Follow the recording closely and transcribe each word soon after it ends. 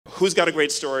Who's got a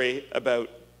great story about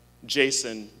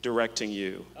Jason directing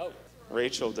you? Oh.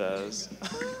 Rachel does.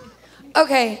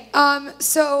 Okay,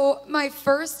 so my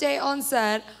first day on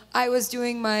set, I was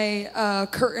doing my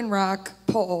curtain rock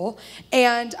pole,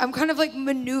 and I'm kind of like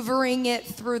maneuvering it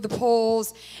through the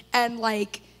poles, and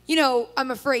like, you know, I'm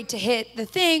afraid to hit the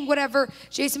thing, whatever.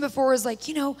 Jason before was like,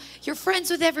 you know, you're friends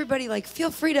with everybody, like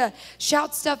feel free to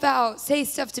shout stuff out, say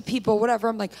stuff to people, whatever.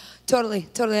 I'm like, totally,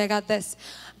 I got this.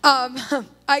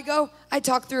 I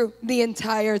talk through the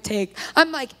entire take.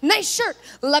 I'm like, nice shirt,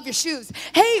 love your shoes.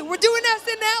 Hey, we're doing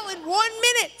SNL in 1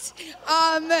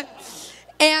 minute.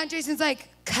 And Jason's like,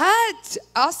 cut,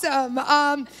 awesome.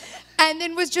 And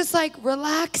then was just like,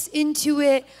 relax into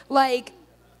it. Like,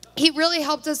 he really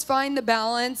helped us find the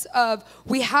balance of,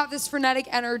 we have this frenetic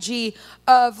energy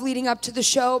of leading up to the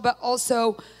show, but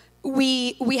also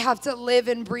we have to live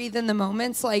and breathe in the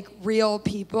moments like real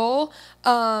people.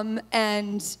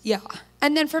 And yeah.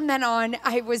 And then from then on,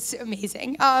 I was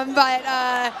amazing.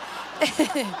 But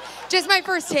just my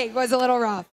first take was a little rough.